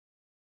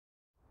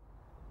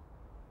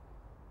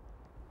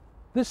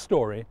This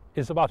story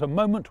is about a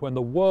moment when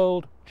the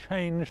world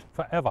changed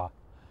forever.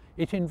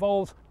 It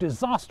involves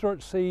disaster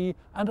at sea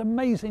and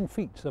amazing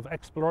feats of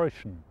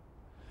exploration.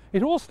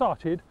 It all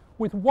started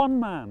with one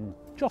man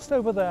just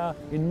over there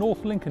in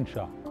North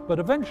Lincolnshire, but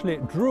eventually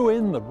it drew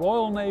in the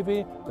Royal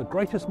Navy, the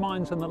greatest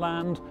minds in the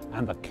land,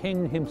 and the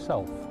King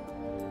himself.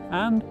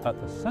 And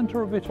at the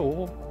centre of it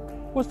all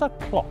was the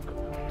clock.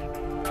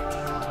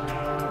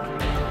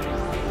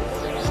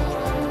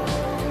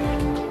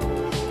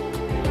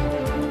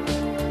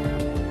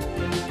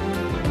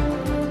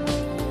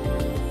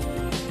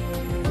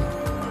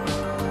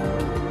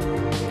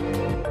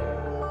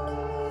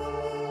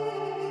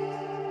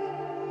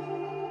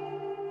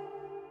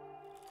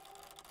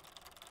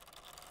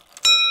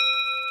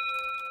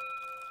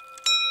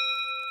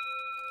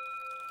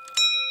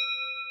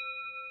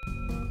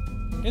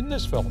 In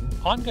this film,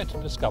 I'm going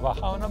to discover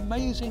how an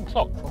amazing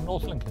clock from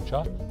North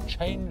Lincolnshire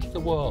changed the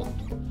world,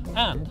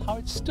 and how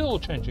it's still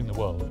changing the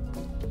world.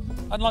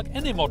 And like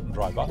any modern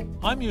driver,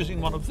 I'm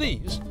using one of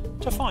these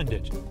to find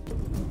it.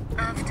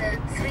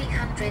 After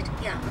 300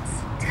 yards,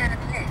 turn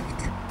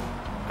left.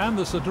 And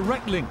there's a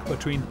direct link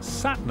between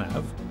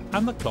sat-nav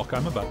and the clock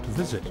I'm about to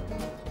visit.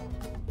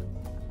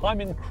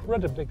 I'm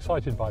incredibly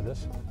excited by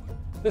this.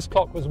 This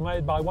clock was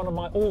made by one of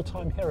my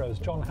all-time heroes,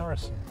 John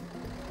Harrison.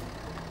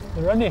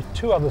 There are only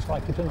two others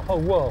like it in the whole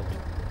world,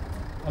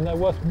 and they're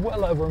worth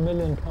well over £1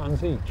 million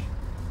each.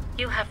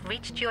 You have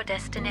reached your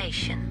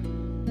destination.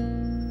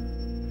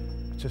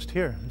 Just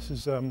here. This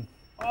is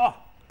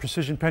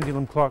Precision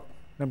Pendulum Clock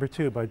number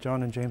 2 by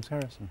John and James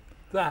Harrison.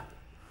 That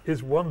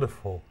is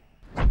wonderful.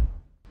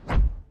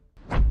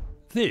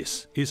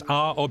 This is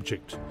our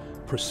object,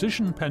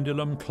 Precision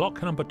Pendulum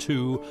Clock number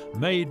 2,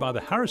 made by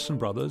the Harrison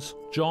brothers,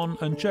 John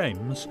and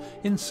James,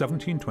 in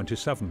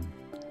 1727.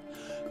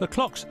 The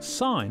clock's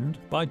signed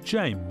by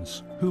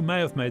James, who may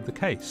have made the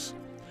case,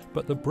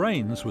 but the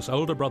brains was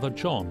older brother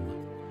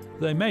John.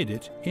 They made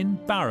it in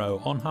Barrow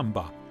on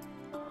Humber.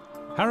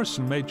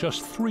 Harrison made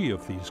just 3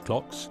 of these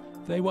clocks.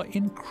 They were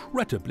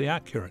incredibly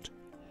accurate.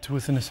 To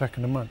within a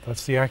second a month.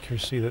 That's the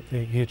accuracy that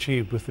he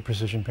achieved with the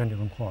Precision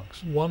Pendulum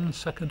clocks. 1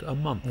 second a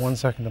month? 1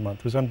 second a month.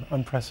 It was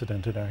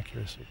unprecedented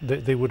accuracy.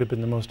 They would have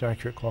been the most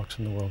accurate clocks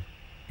in the world.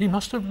 He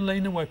must have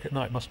lain awake at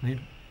night, mustn't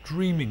he?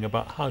 Dreaming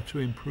about how to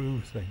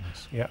improve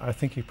things. Yeah, I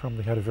think he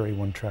probably had a very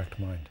one-tracked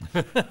mind.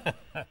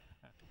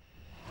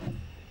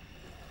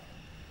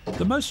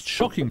 The most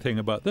shocking thing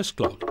about this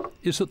clock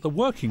is that the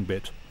working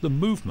bit, the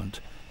movement,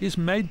 is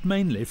made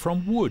mainly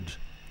from wood,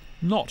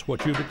 not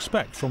what you'd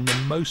expect from the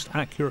most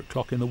accurate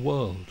clock in the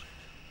world.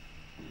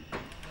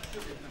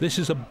 This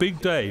is a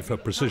big day for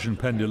Precision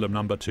Pendulum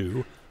number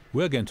 2.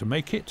 We're going to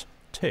make it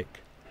tick.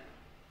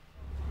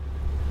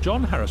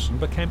 John Harrison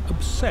became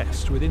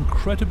obsessed with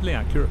incredibly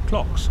accurate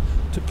clocks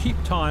to keep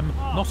time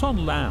not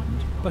on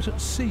land but at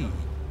sea.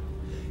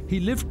 He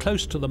lived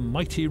close to the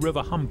mighty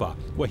River Humber,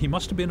 where he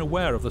must have been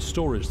aware of the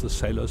stories the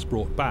sailors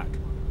brought back.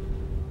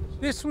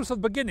 This was the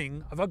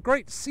beginning of a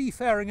great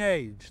seafaring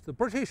age. The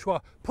British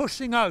were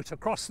pushing out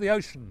across the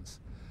oceans.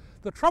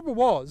 The trouble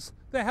was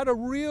they had a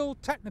real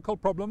technical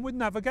problem with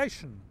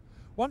navigation.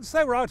 Once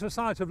they were out of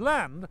sight of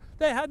land,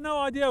 they had no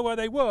idea where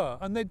they were,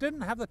 and they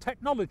didn't have the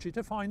technology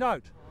to find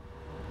out.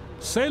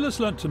 Sailors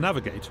learnt to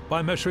navigate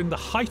by measuring the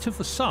height of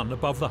the sun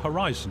above the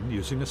horizon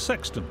using a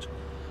sextant.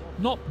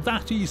 Not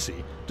that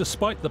easy,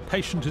 despite the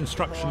patient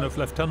instruction of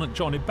Lieutenant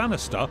Johnny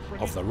Bannister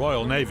of the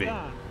Royal Navy.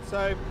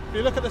 So if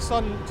you look at the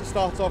sun to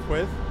start off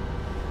with,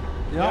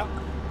 yeah,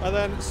 and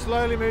then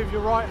slowly move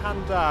your right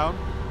hand down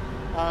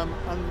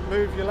and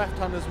move your left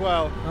hand as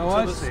well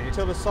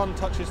until the sun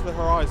touches the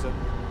horizon.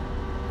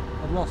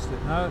 I've lost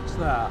it. No, it's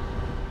there.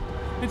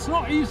 It's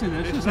not easy,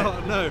 this, is it?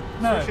 No,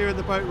 especially in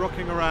the boat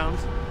rocking around.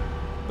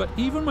 But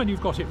even when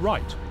you've got it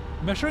right,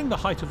 measuring the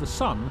height of the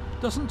sun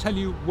doesn't tell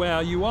you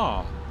where you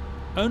are,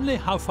 only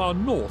how far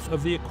north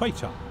of the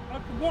equator.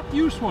 What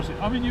use was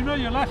it? I mean, you know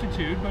your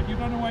latitude, but you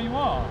don't know where you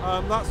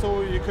are. That's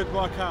all you could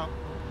work out.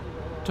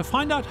 To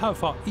find out how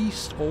far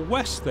east or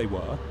west they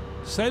were,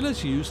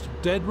 sailors used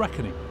dead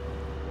reckoning.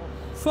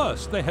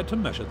 First, they had to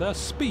measure their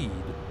speed.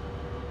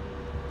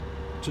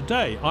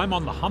 Today, I'm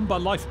on the Humber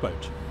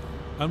lifeboat,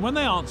 and when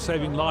they aren't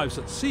saving lives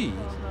at sea,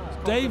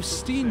 Dave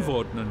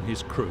Steenvoorden and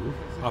his crew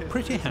are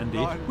pretty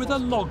handy with a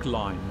log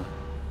line.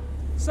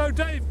 So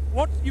Dave,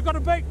 what, you got a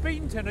baked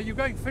bean tin? Are you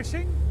going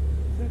fishing?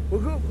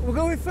 We're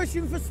going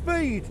fishing for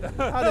speed.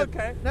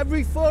 Okay.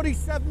 Every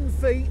 47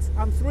 feet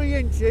and 3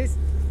 inches,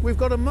 we've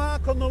got a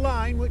mark on the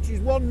line which is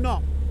 1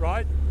 knot.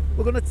 Right.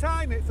 We're going to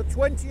time it for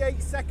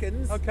 28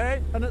 seconds.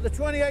 Okay. And at the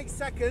 28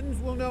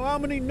 seconds, we'll know how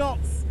many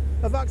knots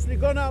have actually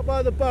gone out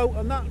by the boat,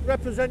 and that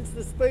represents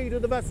the speed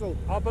of the vessel.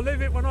 I'll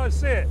believe it when I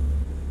see it.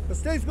 So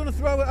Steve's going to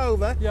throw it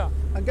over,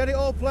 and get it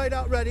all played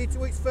out ready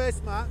to its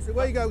first mark. So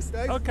where you go,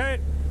 Steve. Okay.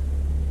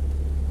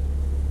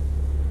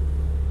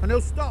 And he'll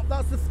stop.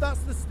 That's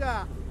the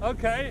start.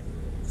 Okay.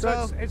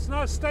 So it's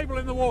now stable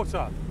in the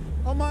water.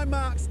 On my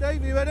mark,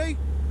 Steve, you ready?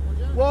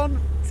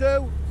 1,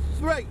 2,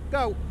 3,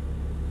 go.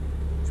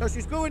 So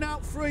she's going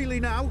out freely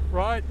now.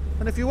 Right.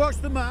 And if you watch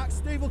the marks,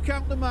 Steve will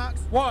count the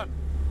marks. 1,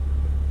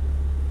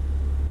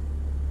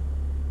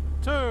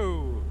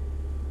 2.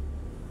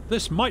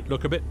 This might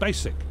look a bit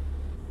basic.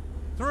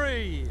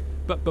 3.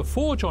 But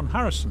before John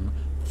Harrison,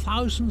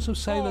 thousands of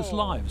sailors'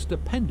 lives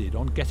depended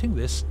on getting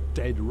this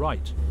dead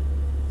right.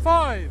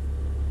 5.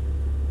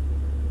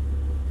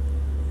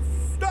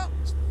 Stop!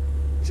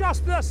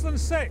 Just less than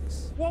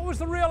 6. What was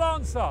the real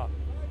answer?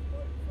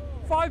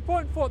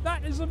 5.4.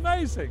 That is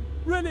amazing.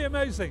 Really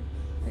amazing.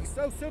 It's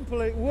so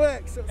simple, it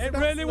works. It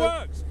really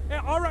works.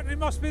 I reckon it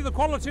must be the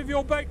quality of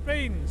your baked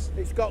beans.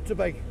 It's got to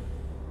be.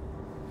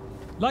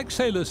 Like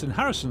sailors in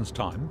Harrison's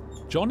time,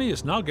 Johnny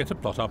is now going to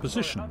plot our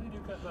position.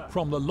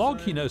 From the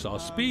log he knows our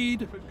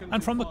speed,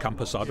 and from the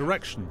compass our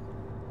direction.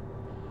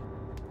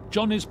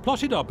 Johnny's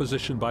plotted our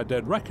position by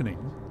dead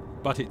reckoning,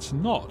 but it's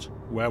not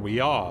where we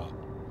are.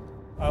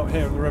 Out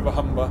here in the River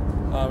Humber,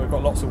 we've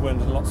got lots of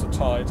wind and lots of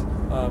tide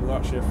that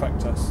actually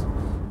affect us.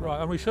 Right,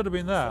 and we should have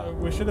been there. So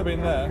we should have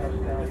been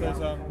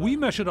there. We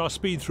measured our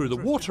speed through the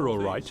water all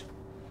right,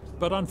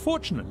 but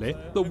unfortunately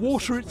the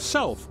water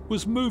itself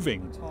was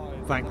moving,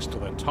 thanks to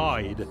the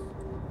tide.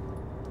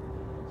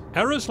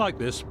 Errors like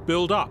this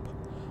build up.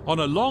 On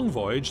a long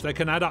voyage they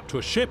can add up to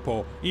a ship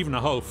or even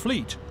a whole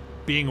fleet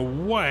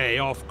being way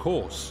off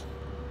course.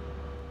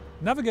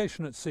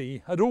 Navigation at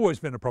sea had always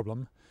been a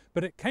problem,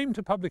 but it came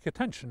to public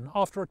attention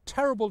after a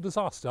terrible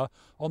disaster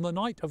on the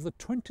night of the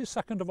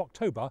 22nd of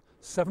October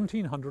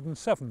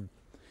 1707.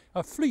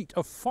 A fleet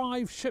of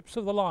 5 ships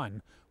of the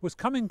line was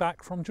coming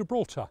back from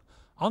Gibraltar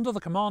under the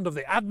command of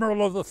the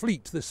Admiral of the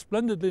Fleet, the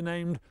splendidly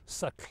named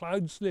Sir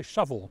Cloudesley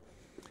Shovel.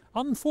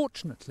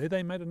 Unfortunately,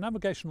 they made a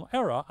navigational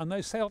error and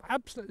they sailed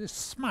absolutely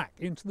smack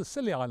into the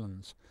Scilly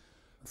Islands.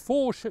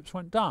 4 ships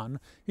went down,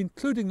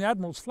 including the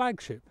Admiral's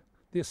flagship,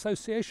 the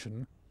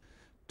Association.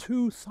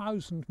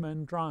 2,000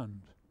 men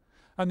drowned.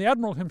 And the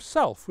Admiral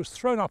himself was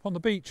thrown up on the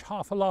beach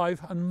half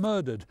alive and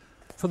murdered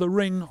for the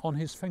ring on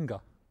his finger.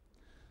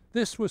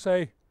 This was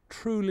a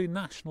truly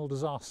national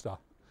disaster,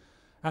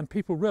 and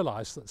people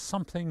realised that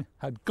something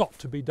had got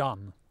to be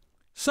done.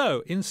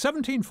 So, in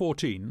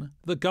 1714,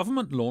 the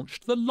government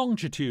launched the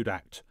Longitude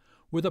Act,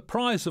 with a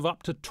prize of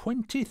up to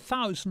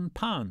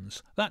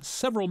 £20,000, that's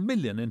several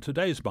million in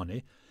today's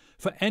money,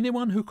 for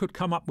anyone who could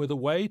come up with a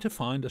way to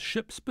find a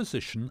ship's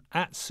position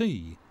at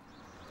sea.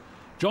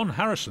 John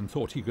Harrison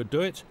thought he could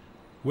do it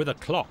with a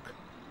clock.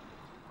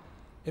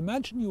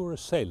 Imagine you were a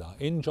sailor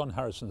in John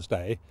Harrison's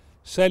day,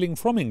 sailing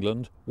from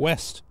England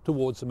west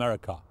towards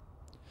America.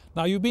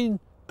 Now you've been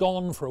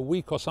gone for a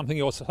week or something,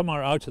 you're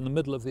somewhere out in the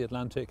middle of the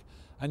Atlantic,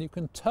 and you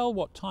can tell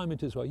what time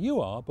it is where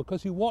you are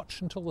because you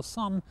watch until the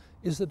sun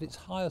is at its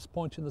highest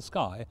point in the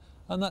sky,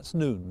 and that's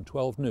noon,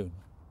 12 noon.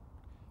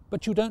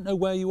 But you don't know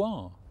where you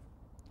are.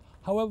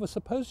 However,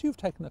 suppose you've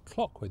taken a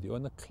clock with you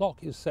and the clock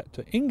is set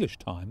to English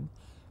time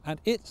and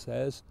it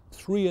says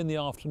 3 in the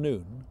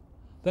afternoon,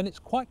 then it's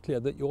quite clear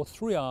that you're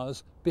 3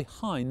 hours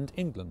behind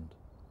England.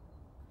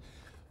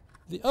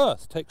 The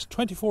Earth takes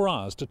 24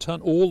 hours to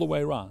turn all the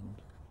way round,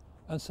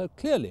 and so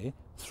clearly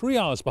 3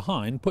 hours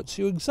behind puts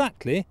you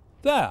exactly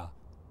there.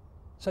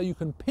 So you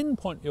can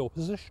pinpoint your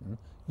position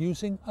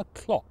using a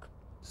clock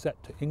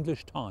set to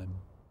English time.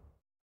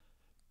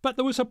 But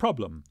there was a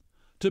problem.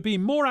 To be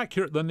more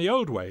accurate than the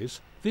old ways,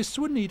 this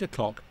would need a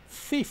clock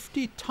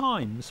 50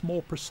 times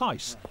more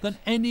precise than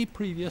any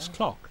previous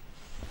clock.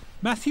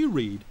 Matthew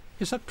Reed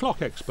is a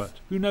clock expert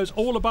who knows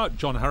all about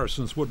John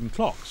Harrison's wooden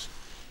clocks.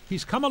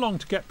 He's come along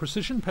to get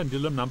precision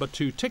pendulum number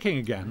 2 ticking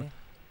again,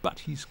 but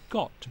he's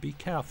got to be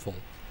careful.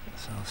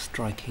 That's our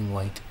striking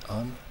weight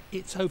on.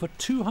 It's over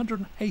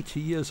 280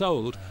 years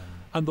old,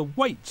 and the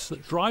weights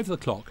that drive the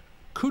clock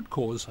could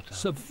cause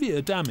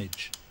severe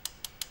damage.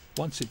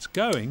 Once it's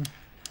going,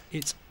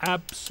 it's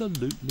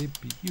absolutely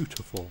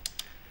beautiful.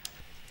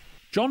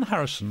 John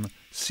Harrison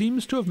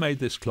seems to have made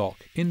this clock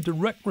in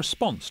direct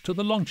response to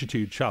the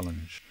longitude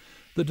challenge.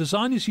 The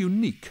design is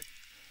unique,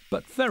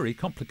 but very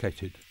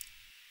complicated.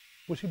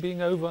 Was he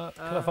being over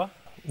clever?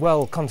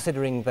 Well,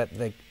 considering that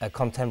a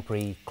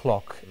contemporary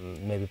clock,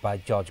 maybe by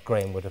George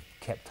Graham, would have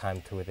kept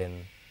time to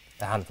within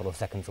a handful of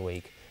seconds a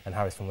week, and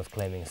Harrison was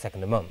claiming a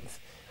second a month,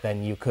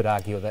 then you could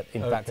argue that,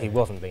 in fact, he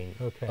wasn't being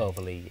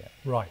overly...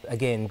 Right.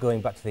 Again,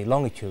 going back to the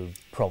longitude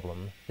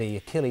problem, the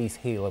Achilles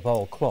heel of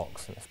all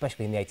clocks, and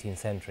especially in the 18th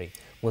century,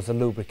 was the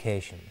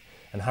lubrication.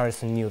 And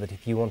Harrison knew that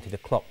if you wanted a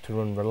clock to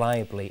run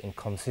reliably and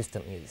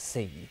consistently at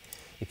sea,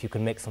 if you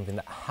could make something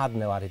that had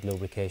no added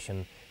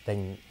lubrication,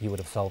 then you would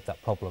have solved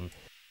that problem.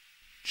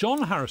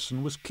 John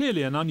Harrison was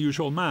clearly an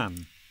unusual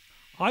man.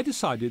 I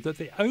decided that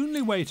the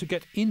only way to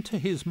get into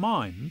his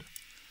mind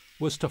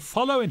was to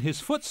follow in his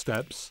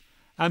footsteps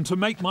and to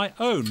make my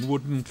own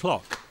wooden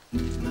clock.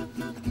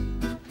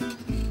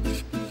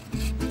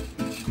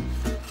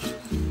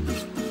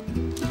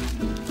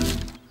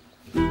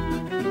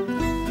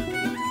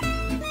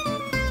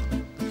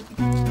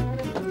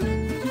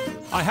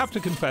 I have to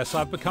confess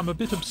I've become a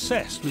bit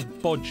obsessed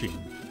with bodging,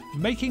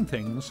 making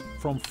things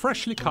from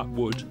freshly cut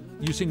wood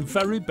using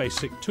very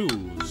basic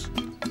tools.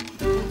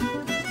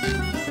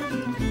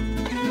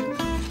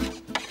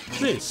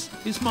 This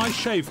is my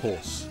shave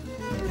horse.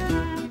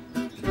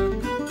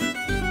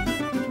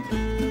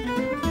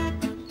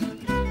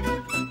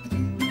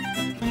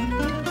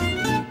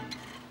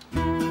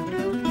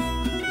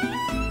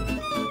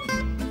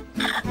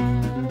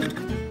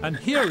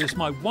 here is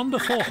my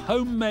wonderful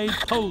homemade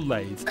pole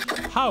lathe,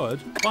 powered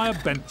by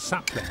a bent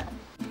sapling.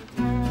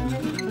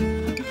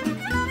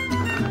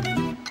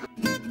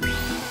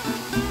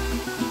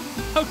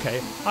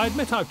 OK, I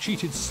admit I've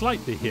cheated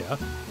slightly here,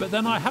 but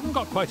then I haven't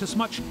got quite as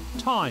much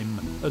time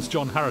as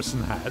John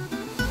Harrison had.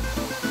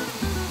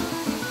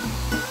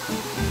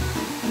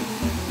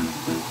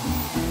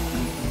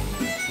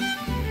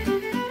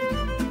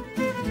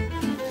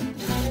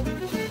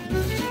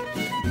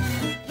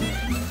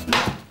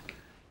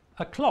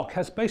 A clock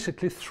has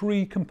basically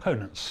three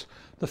components.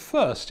 The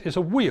first is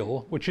a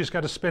wheel, which is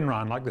going to spin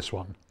round like this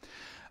one.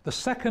 The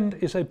second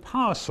is a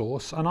power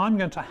source, and I'm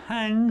going to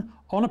hang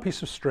on a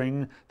piece of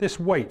string this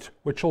weight,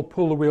 which will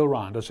pull the wheel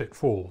round as it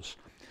falls.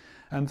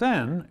 And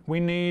then we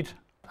need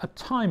a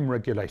time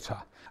regulator,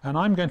 and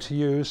I'm going to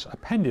use a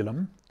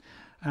pendulum,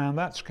 and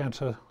that's going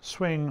to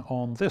swing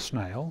on this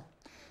nail.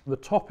 The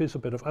top is a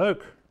bit of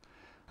oak,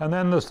 and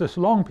then there's this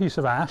long piece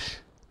of ash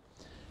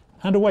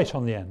and a weight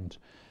on the end.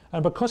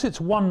 And because it's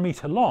 1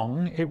 metre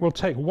long, it will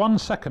take 1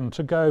 second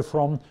to go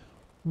from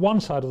one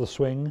side of the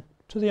swing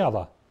to the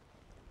other.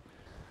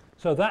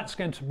 So that's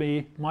going to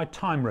be my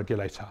time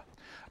regulator.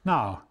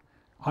 Now,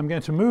 I'm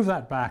going to move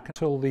that back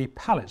until the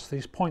pallets,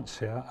 these points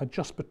here, are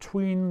just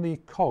between the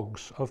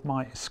cogs of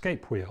my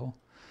escape wheel.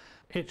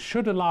 It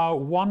should allow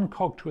one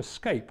cog to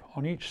escape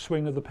on each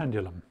swing of the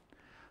pendulum.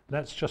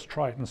 Let's just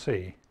try it and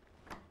see.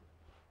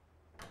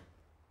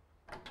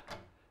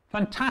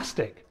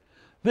 Fantastic!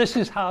 This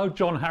is how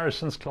John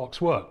Harrison's clocks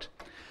worked.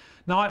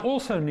 Now I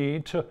also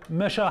need to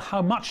measure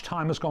how much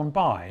time has gone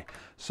by,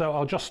 so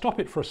I'll just stop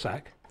it for a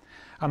sec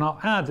and I'll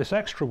add this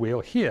extra wheel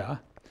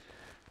here.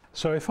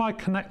 So if I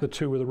connect the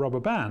two with a rubber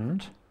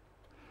band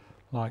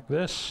like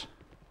this,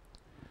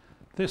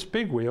 this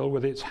big wheel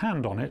with its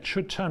hand on it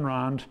should turn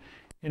around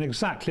in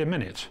exactly a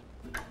minute.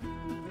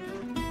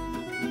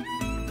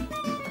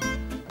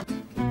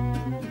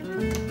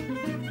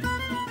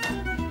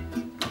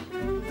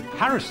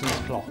 Harrison's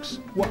clocks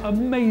were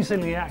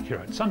amazingly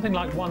accurate, something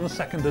like 1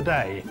 second a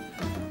day.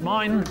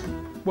 Mine,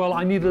 well,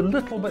 I need a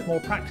little bit more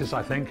practice,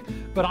 I think,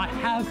 but I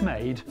have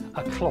made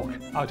a clock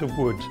out of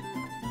wood.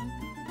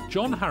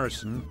 John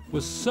Harrison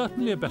was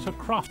certainly a better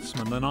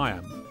craftsman than I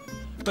am,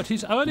 but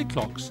his early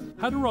clocks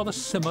had a rather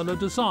similar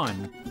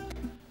design.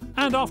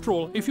 And after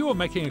all, if you were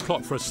making a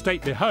clock for a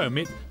stately home,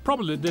 it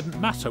probably didn't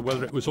matter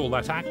whether it was all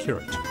that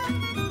accurate.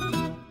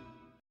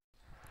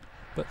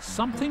 But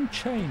something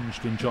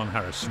changed in John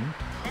Harrison.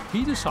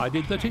 He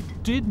decided that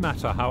it did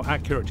matter how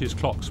accurate his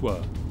clocks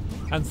were,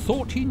 and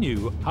thought he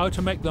knew how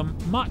to make them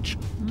much,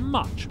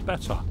 much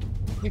better.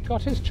 He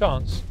got his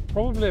chance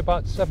probably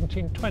about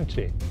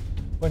 1720,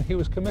 when he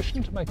was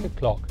commissioned to make a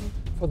clock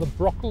for the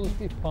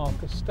Brocklesby Park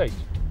estate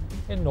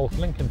in North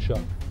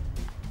Lincolnshire.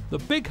 The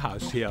big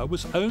house here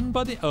was owned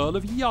by the Earl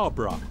of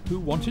Yarborough, who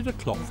wanted a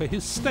clock for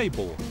his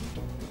stable.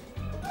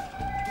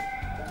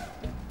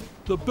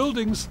 The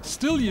building's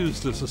still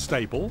used as a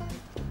stable,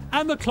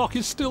 and the clock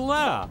is still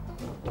there.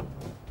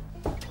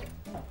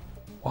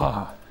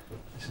 Wow,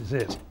 this is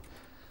it.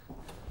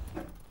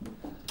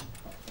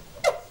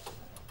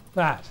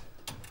 That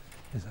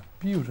is a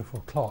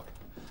beautiful clock.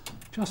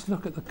 Just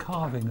look at the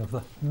carving of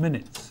the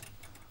minutes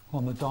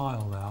on the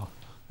dial now.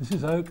 This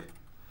is oak,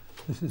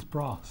 this is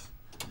brass,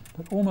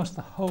 but almost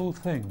the whole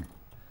thing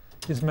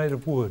is made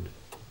of wood.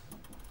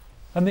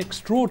 And the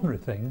extraordinary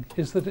thing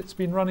is that it's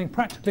been running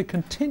practically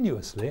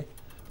continuously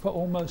for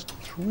almost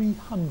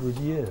 300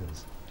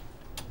 years.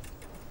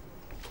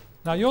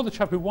 Now, you're the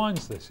chap who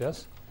winds this,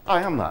 yes?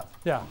 I am that.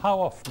 Yeah, how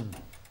often?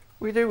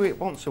 We do it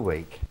once a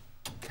week.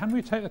 Can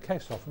we take the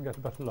case off and get a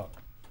better look?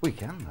 We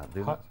can,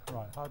 do that.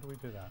 Right, how do we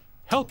do that?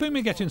 Helping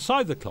me get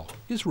inside the clock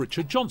is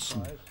Richard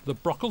Johnson, the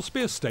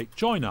Brocklesby estate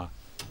joiner.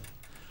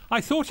 I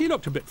thought he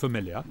looked a bit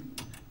familiar.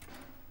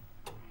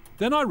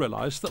 Then I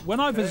realised that when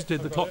I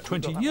visited the clock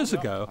 20 years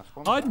ago,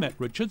 I'd met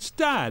Richard's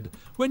dad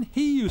when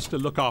he used to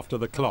look after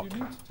the clock. You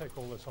need to take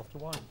all this off to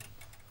wind.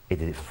 He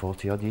did it for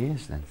 40 odd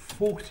years then.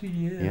 40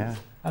 years? Yeah.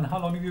 And how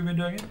long have you been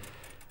doing it?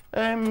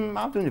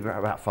 I've done it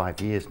about 5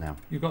 years now.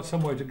 You've got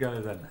some way to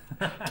go then.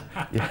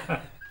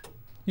 Yeah.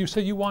 You say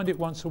you wind it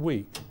once a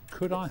week.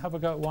 Could I have a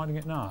go at winding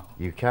it now?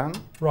 You can.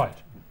 Right.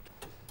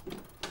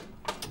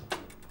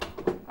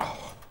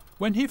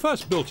 When he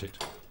first built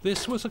it,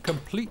 this was a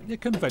completely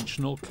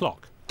conventional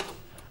clock.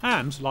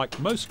 And, like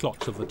most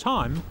clocks of the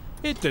time,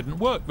 it didn't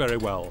work very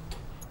well.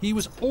 He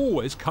was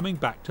always coming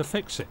back to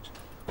fix it.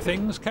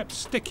 Things kept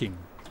sticking.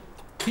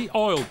 He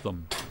oiled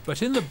them,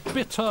 but in the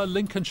bitter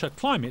Lincolnshire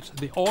climate,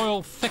 the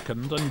oil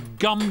thickened and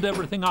gummed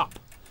everything up.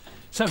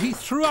 So he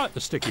threw out the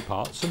sticky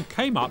parts and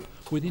came up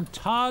with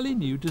entirely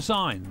new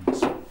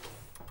designs.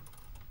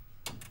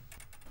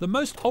 The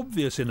most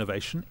obvious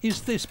innovation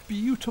is this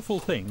beautiful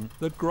thing,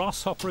 the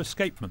grasshopper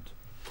escapement.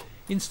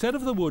 Instead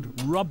of the wood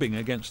rubbing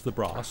against the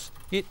brass,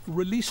 it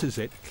releases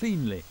it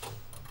cleanly.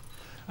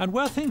 And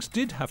where things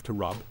did have to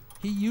rub,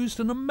 he used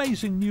an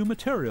amazing new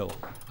material,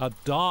 a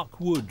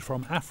dark wood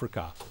from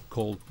Africa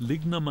called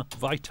lignum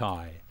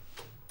vitae.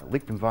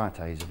 Lignum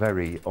vitae is a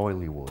very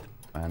oily wood,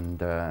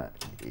 and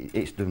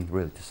it's done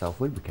really to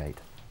self-lubricate.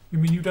 You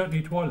mean you don't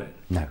need to oil it?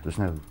 No, there's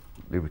no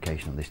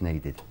lubrication on this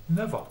needed.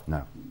 Never?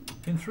 No.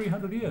 In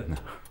 300 years? No.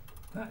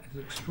 That is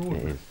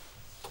extraordinary. It is.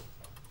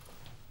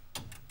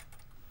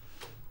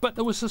 But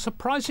there was a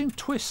surprising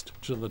twist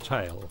to the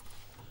tale.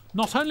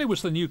 Not only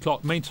was the new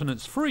clock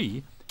maintenance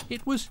free,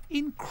 it was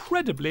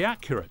incredibly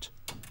accurate.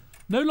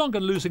 No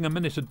longer losing a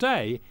minute a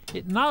day,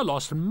 it now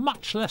lost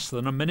much less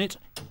than a minute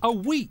a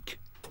week.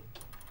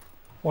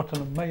 What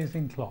an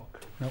amazing clock.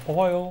 No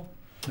oil,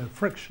 no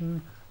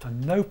friction,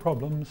 and no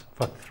problems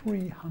for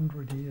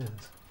 300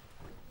 years.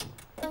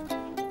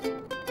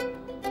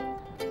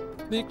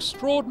 The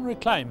extraordinary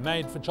claim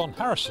made for John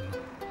Harrison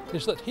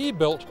is that he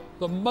built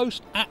the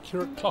most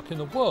accurate clock in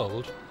the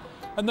world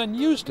and then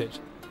used it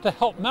to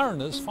help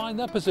mariners find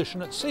their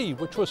position at sea,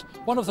 which was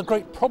one of the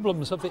great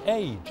problems of the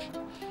age.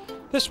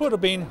 This would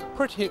have been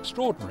pretty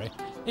extraordinary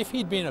if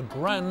he'd been a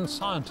grand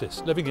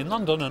scientist living in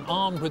London and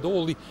armed with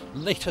all the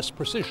latest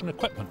precision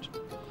equipment.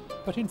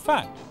 But in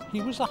fact,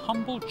 he was a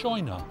humble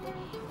joiner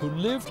who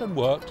lived and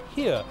worked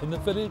here in the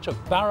village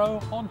of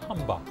Barrow on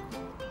Humber.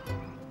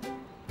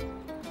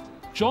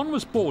 John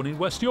was born in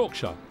West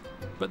Yorkshire,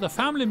 but the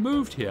family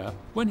moved here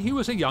when he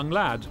was a young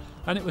lad,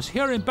 and it was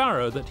here in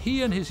Barrow that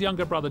he and his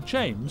younger brother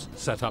James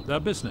set up their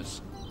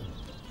business.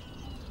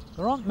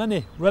 There aren't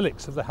many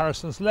relics of the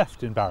Harrisons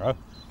left in Barrow,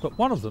 but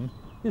one of them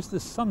is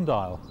this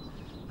sundial.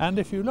 And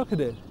if you look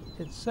at it,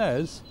 it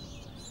says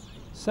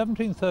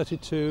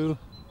 1732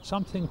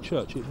 something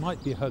church. It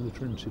might be Holy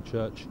Trinity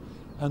Church,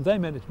 and they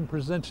made it and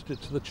presented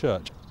it to the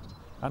church.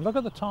 And look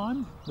at the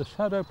time, the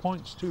shadow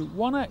points to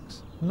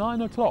 1x,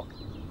 9 o'clock.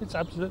 It's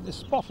absolutely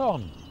spot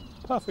on.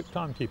 Perfect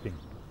timekeeping.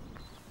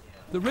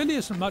 There really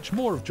isn't much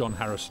more of John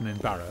Harrison in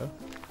Barrow.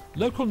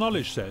 Local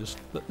knowledge says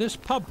that this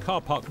pub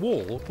car park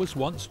wall was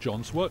once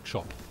John's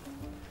workshop.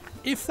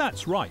 If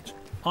that's right,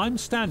 I'm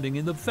standing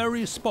in the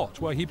very spot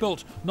where he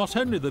built not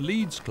only the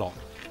Leeds clock,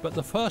 but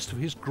the first of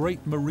his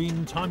great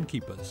marine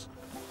timekeepers.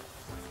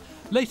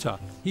 Later,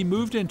 he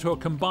moved into a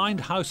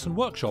combined house and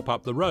workshop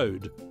up the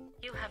road.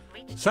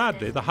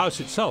 Sadly, the house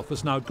itself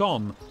has now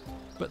gone,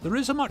 but there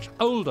is a much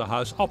older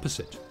house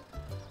opposite.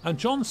 And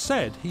John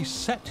said he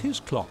set his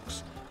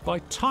clocks by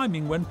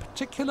timing when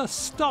particular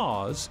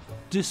stars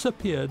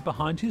disappeared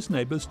behind his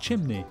neighbour's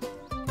chimney.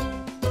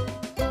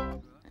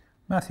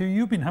 Matthew,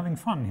 you've been having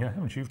fun here,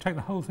 haven't you? You've taken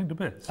the whole thing to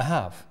bits. I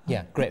have,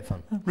 yeah, great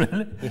fun.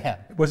 Really? Yeah.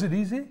 Was it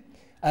easy?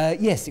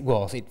 Yes, it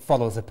was. It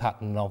follows the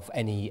pattern of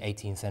any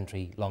 18th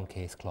century long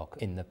case clock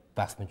in the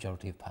vast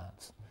majority of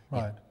parts.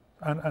 Right. Yeah.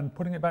 And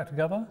putting it back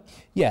together?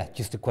 Yeah,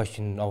 just a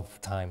question of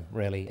time,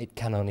 really. It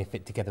can only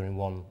fit together in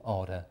one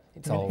order.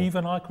 It's all,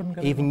 even I couldn't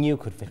get it? Even you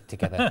could fit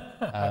together,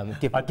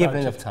 given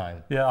enough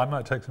time. Yeah, I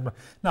might take some...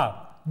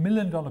 Now, $1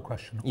 million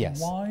question. Yes.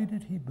 Why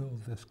did he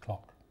build this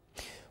clock?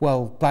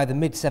 Well, by the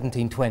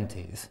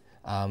mid-1720s,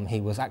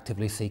 he was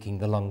actively seeking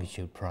the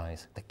longitude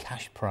prize, the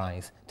cash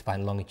prize to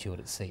find longitude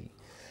at sea.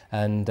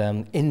 And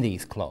in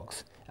these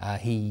clocks,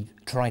 he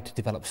tried to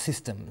develop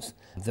systems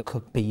that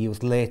could be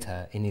used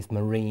later in his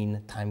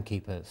marine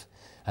timekeepers.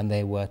 And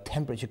they were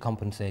temperature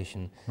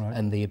compensation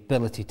and the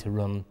ability to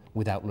run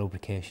without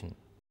lubrication.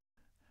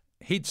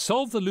 He'd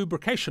solved the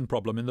lubrication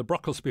problem in the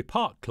Brocklesby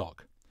Park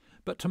clock.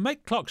 But to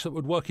make clocks that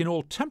would work in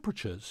all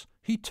temperatures,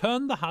 he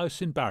turned the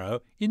house in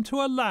Barrow into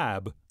a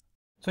lab.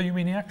 So you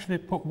mean he actually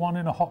put one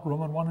in a hot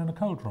room and one in a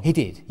cold room? He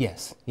did,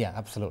 yes. Yeah,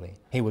 absolutely.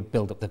 He would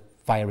build up the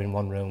fire in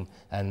one room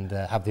and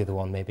have the other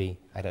one maybe,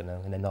 I don't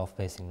know, in a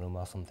north-facing room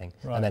or something,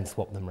 and then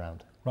swap them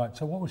round. Right,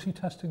 so what was he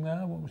testing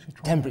there? What was he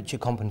trying? Temperature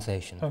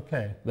compensation.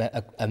 Okay.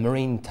 A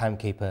marine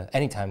timekeeper,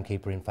 any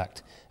timekeeper in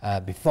fact,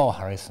 before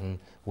Harrison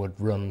would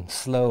run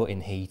slow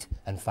in heat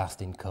and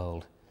fast in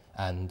cold.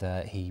 And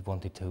he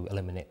wanted to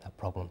eliminate that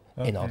problem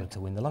in order to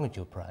win the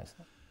longitude prize.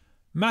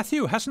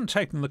 Matthew hasn't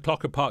taken the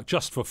clock apart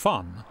just for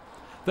fun.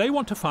 They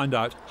want to find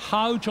out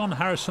how John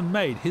Harrison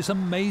made his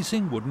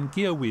amazing wooden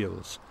gear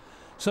wheels.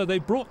 So they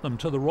brought them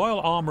to the Royal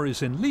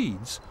Armouries in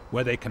Leeds,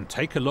 where they can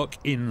take a look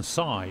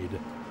inside.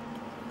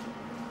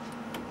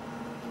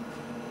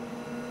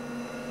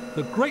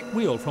 The great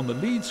wheel from the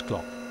Leeds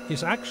clock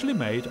is actually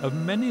made of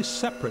many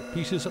separate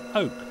pieces of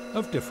oak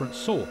of different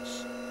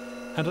sorts,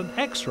 and an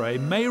X-ray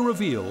may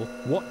reveal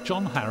what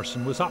John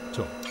Harrison was up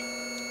to.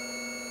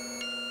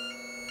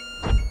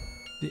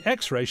 The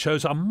X-ray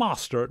shows a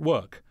master at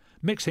work,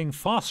 mixing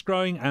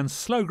fast-growing and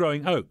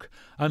slow-growing oak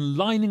and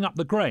lining up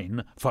the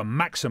grain for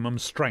maximum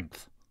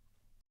strength.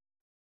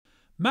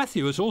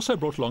 Matthew has also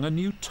brought along a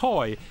new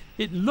toy.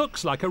 It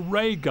looks like a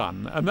ray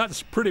gun, and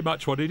that's pretty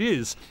much what it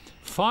is,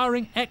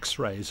 firing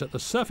X-rays at the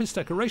surface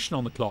decoration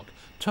on the clock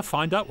to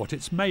find out what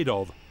it's made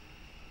of.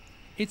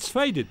 It's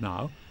faded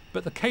now,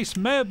 but the case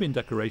may have been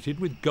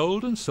decorated with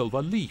gold and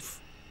silver leaf.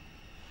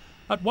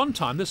 At one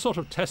time, this sort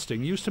of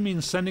testing used to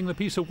mean sending the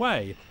piece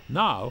away.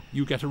 Now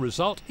you get a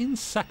result in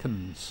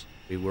seconds.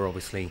 We were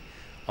obviously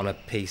on a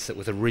piece that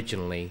was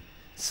originally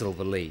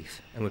silver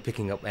leaf, and we're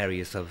picking up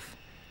areas of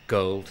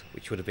gold,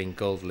 which would have been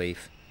gold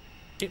leaf.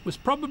 It was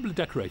probably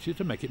decorated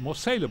to make it more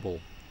saleable.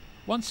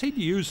 Once he'd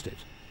used it,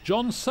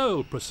 John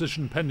sold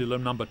Precision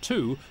Pendulum No.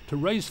 2 to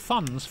raise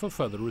funds for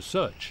further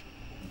research.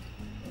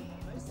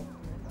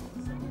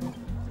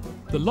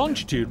 The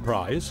longitude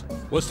prize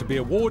was to be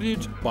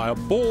awarded by a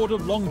board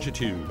of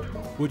longitude,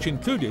 which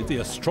included the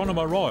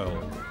Astronomer Royal.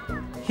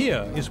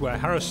 Here is where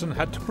Harrison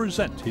had to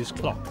present his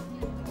clock.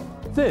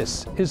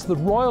 This is the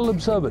Royal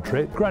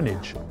Observatory at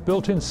Greenwich,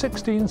 built in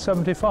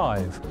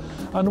 1675,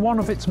 and one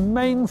of its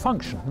main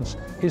functions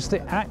is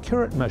the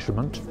accurate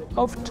measurement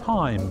of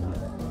time.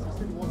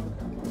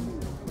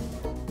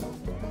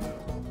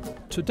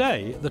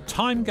 Today, the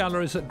time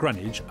galleries at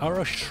Greenwich are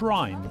a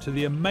shrine to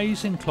the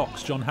amazing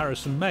clocks John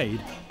Harrison made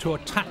to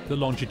attack the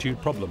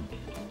longitude problem.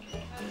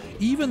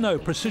 Even though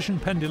Precision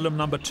Pendulum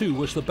No. 2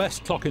 was the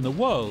best clock in the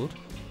world,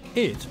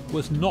 it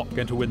was not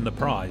going to win the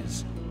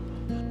prize.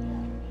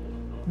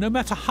 No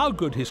matter how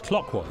good his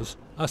clock was,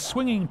 a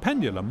swinging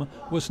pendulum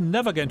was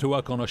never going to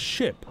work on a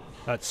ship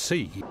at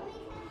sea.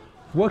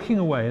 Working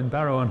away in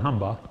Barrow and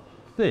Humber,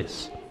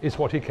 this is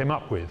what he came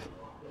up with.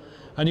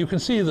 And you can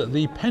see that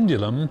the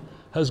pendulum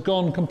has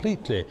gone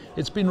completely.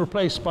 It's been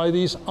replaced by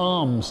these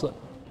arms that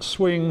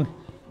swing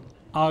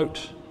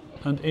out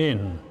and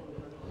in.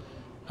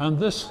 And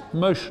this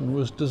motion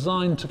was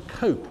designed to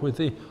cope with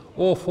the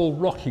awful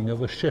rocking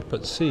of a ship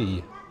at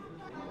sea.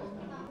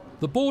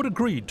 The board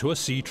agreed to a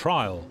sea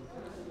trial.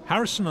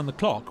 Harrison and the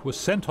clock were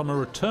sent on a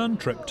return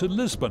trip to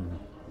Lisbon.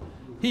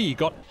 He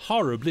got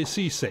horribly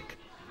seasick.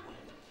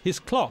 His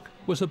clock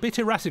was a bit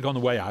erratic on the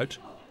way out,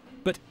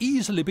 but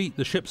easily beat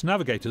the ship's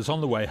navigators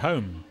on the way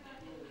home.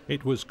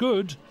 It was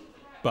good,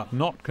 but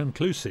not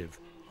conclusive.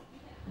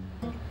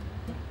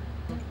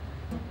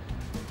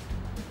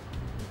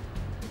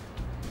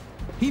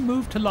 He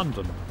moved to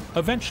London,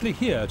 eventually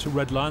here to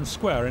Red Lion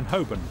Square in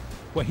Holborn,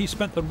 where he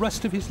spent the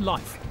rest of his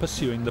life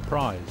pursuing the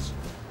prize.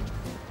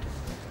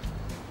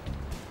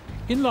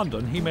 In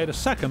London, he made a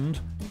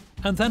second,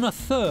 and then a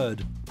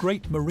third,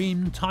 great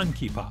marine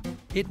timekeeper.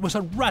 It was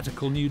a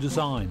radical new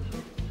design.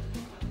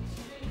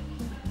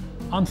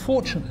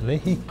 Unfortunately,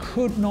 he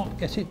could not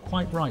get it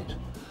quite right,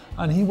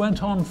 and he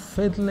went on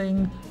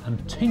fiddling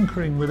and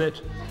tinkering with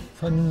it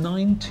for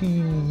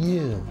 19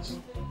 years.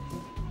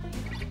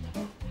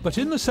 But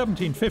in the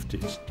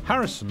 1750s,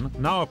 Harrison,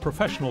 now a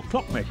professional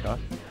clockmaker,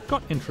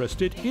 got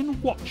interested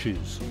in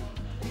watches.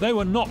 They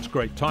were not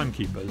great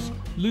timekeepers.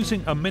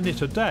 Losing a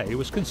minute a day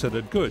was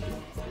considered good.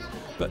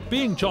 But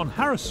being John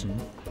Harrison,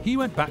 he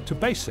went back to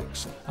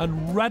basics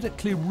and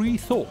radically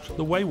rethought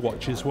the way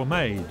watches were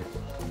made.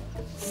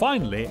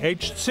 Finally,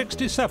 aged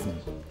 67,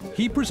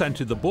 he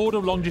presented the Board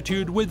of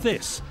Longitude with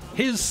this,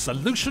 his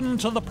solution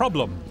to the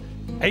problem,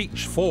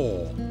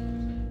 H4.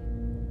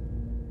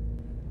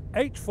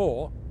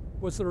 H4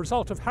 was the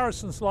result of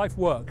Harrison's life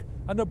work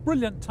and a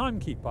brilliant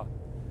timekeeper,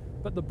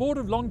 but the Board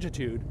of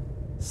Longitude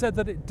said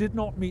that it did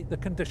not meet the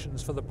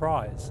conditions for the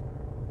prize.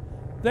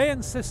 They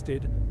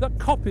insisted that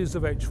copies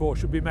of H4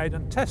 should be made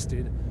and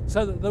tested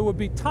so that there would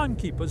be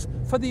timekeepers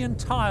for the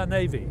entire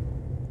Navy.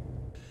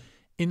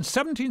 In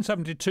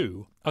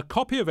 1772, a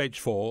copy of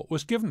H4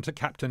 was given to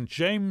Captain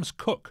James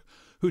Cook,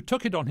 who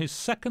took it on his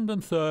second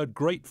and third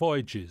great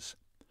voyages.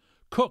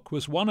 Cook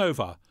was won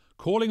over,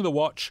 calling the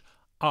watch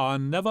our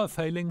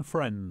never-failing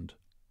friend.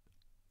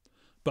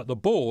 But the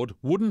board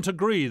wouldn't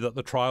agree that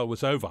the trial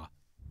was over.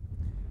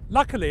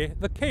 Luckily,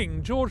 the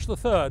King, George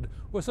III,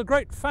 was a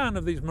great fan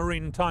of these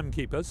marine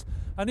timekeepers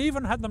and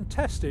even had them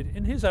tested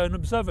in his own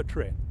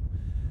observatory.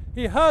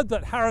 He heard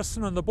that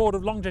Harrison and the Board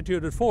of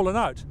Longitude had fallen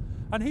out,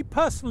 and he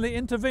personally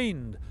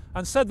intervened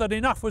and said that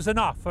enough was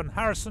enough and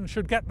Harrison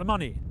should get the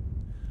money.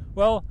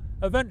 Well,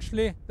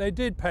 eventually they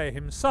did pay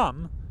him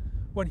some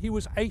when he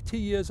was 80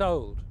 years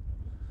old,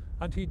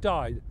 and he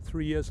died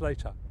 3 years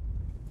later.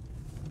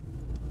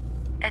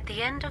 At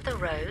the end of the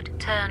road,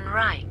 turn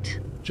right.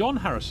 John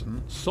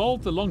Harrison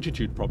solved the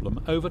longitude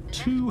problem over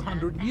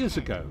 200 years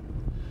ago,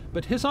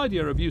 but his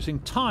idea of using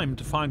time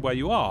to find where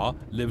you are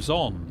lives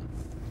on.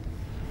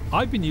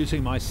 I've been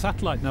using my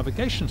satellite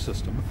navigation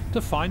system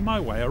to find my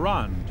way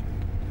around,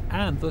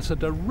 and there's a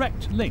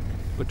direct link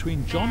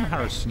between John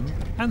Harrison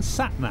and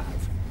SatNav.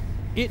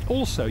 It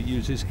also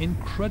uses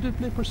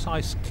incredibly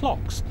precise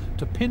clocks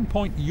to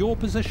pinpoint your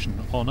position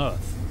on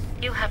Earth.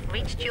 You have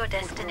reached your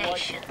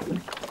destination.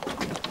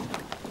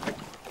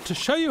 To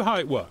show you how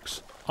it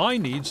works, I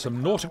need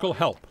some nautical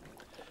help.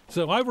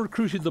 So I've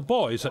recruited the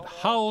boys at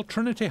Hull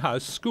Trinity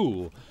House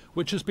School,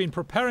 which has been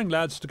preparing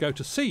lads to go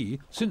to sea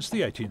since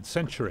the 18th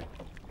century.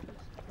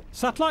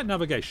 Satellite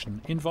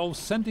navigation involves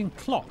sending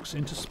clocks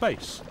into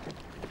space.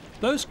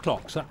 Those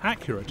clocks are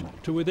accurate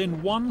to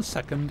within 1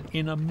 second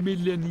in a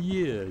million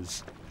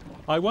years.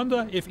 I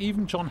wonder if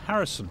even John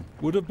Harrison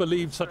would have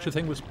believed such a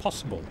thing was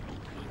possible.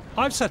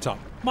 I've set up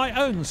my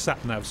own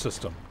sat-nav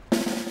system.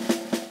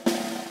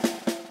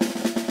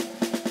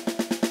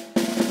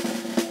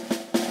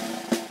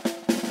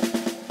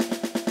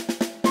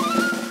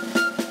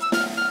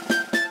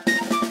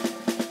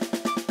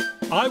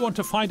 I want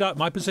to find out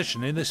my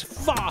position in this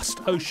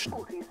vast ocean.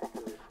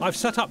 I've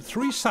set up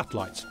 3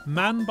 satellites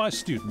manned by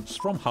students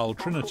from Hull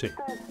Trinity.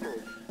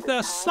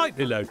 They're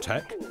slightly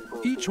low-tech.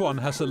 Each one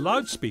has a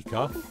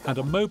loudspeaker and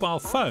a mobile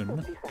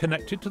phone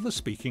connected to the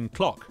speaking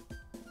clock.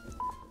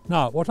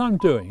 Now, what I'm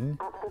doing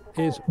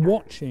is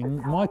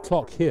watching my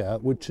clock here,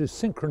 which is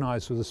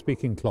synchronized with the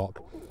speaking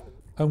clock.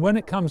 And when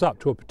it comes up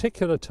to a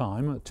particular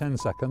time, at 10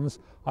 seconds,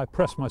 I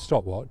press my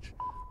stopwatch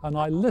and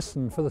I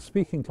listen for the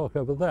speaking clock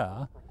over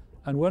there.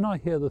 And when I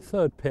hear the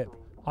third pip,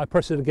 I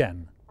press it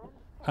again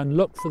and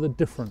look for the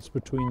difference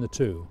between the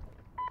two.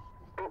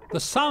 The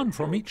sound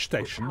from each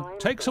station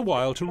takes a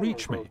while to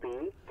reach me.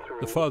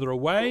 The further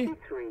away,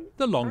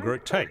 the longer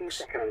it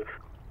takes.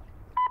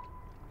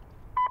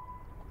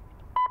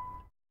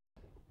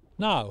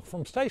 Now,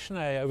 from station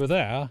A over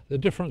there, the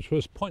difference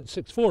was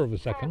 0.64 of a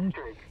second,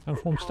 and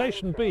from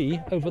station B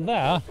over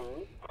there,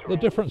 the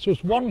difference was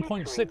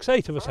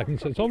 1.68 of a second,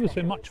 so it's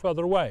obviously much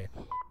further away.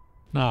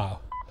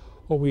 Now,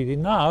 what we need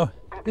now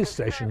is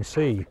station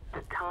C.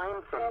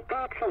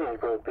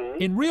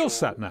 In real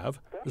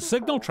sat-nav, the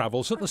signal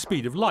travels at the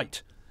speed of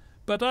light,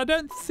 but I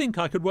don't think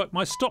I could work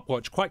my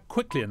stopwatch quite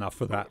quickly enough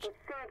for that.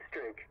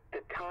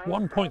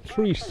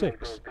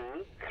 1.36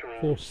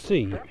 for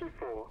C.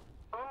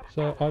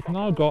 So I've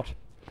now got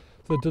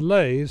the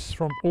delays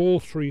from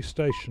all three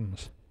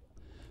stations.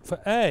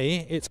 For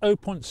A, it's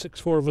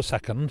 0.64 of a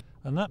second,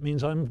 and that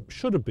means I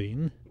should have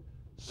been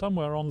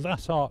somewhere on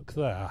that arc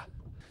there.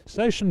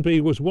 Station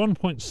B was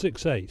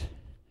 1.68,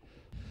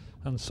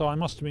 and so I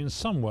must have been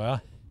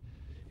somewhere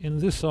in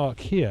this arc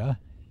here.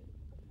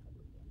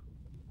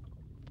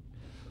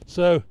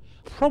 So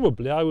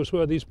probably I was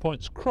where these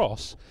points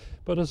cross,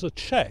 but as a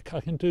check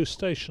I can do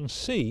station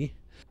C,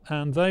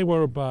 and they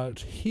were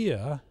about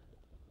here.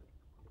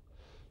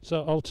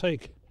 So I'll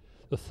take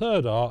the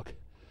third arc,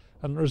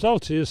 and the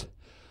result is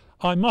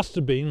I must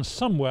have been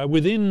somewhere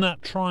within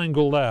that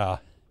triangle there.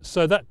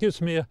 So that gives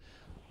me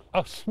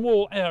a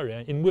small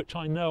area in which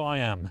I know I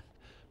am.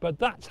 But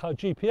that's how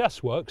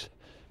GPS works.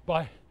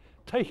 By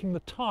taking the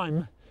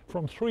time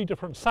from 3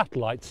 different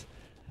satellites,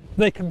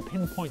 they can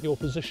pinpoint your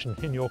position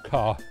in your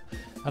car,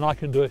 and I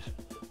can do it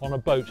on a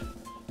boat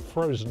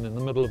frozen in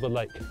the middle of a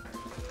lake.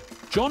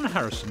 John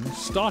Harrison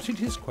started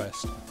his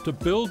quest to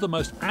build the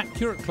most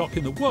accurate clock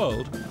in the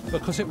world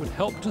because it would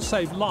help to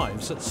save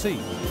lives at sea.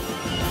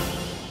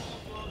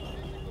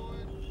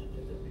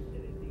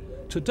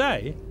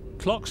 Today,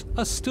 clocks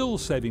are still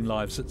saving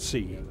lives at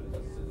sea.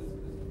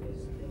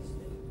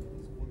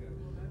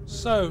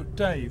 So,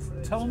 Dave,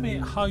 tell me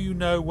how you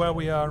know where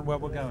we are and where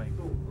we're going.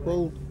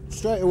 Well,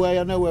 straight away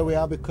I know where we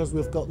are because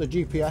we've got the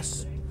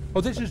GPS. Oh,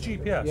 this is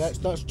GPS? Yeah,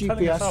 that's GPS.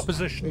 Telling us our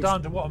position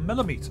down to what, a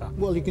millimetre?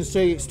 Well, you can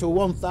see it's to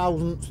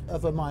 1,000th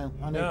of a mile,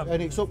 and,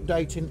 and it's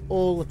updating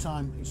all the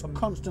time. It's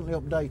constantly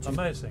updating.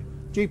 Amazing.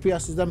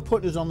 GPS is then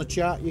putting us on the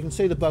chart. You can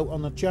see the boat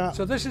on the chart.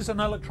 So this is an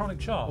electronic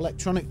chart?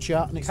 Electronic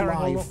chart, and it's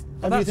carrying live.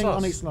 Everything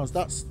on it's live.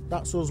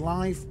 That's us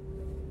live.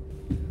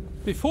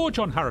 Before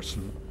John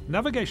Harrison,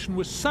 navigation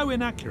was so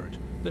inaccurate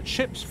that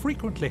ships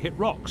frequently hit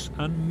rocks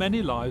and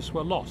many lives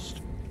were lost.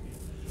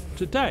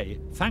 Today,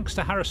 thanks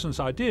to Harrison's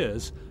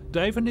ideas,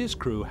 Dave and his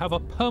crew have a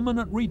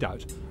permanent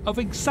readout of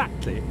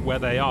exactly where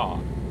they are.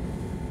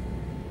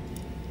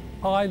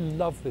 I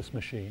love this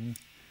machine.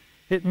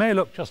 It may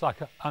look just like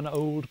an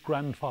old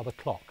grandfather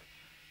clock,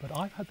 but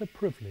I've had the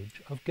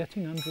privilege of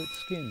getting under its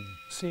skin,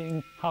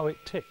 seeing how it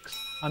ticks,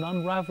 and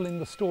unravelling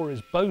the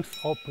stories both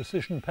of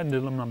Precision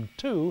Pendulum No.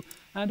 2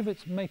 and of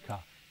its maker,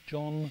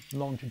 John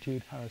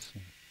Longitude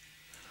Harrison.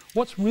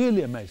 What's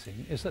really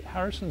amazing is that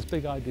Harrison's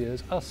big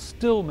ideas are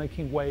still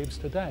making waves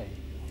today.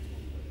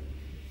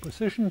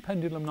 Precision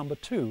Pendulum No.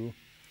 2,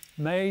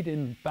 made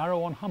in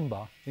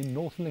Barrow-on-Humber in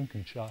North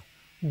Lincolnshire,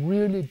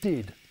 really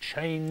did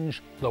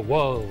change the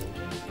world.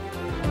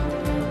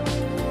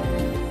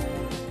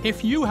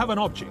 If you have an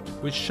object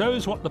which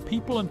shows what the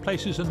people and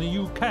places in the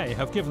UK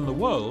have given the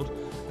world,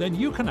 then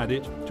you can add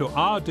it to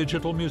our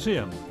digital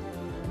museum.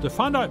 To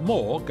find out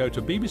more, go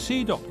to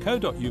bbc.co.uk/a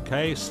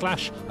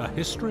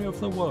history of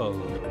the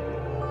world.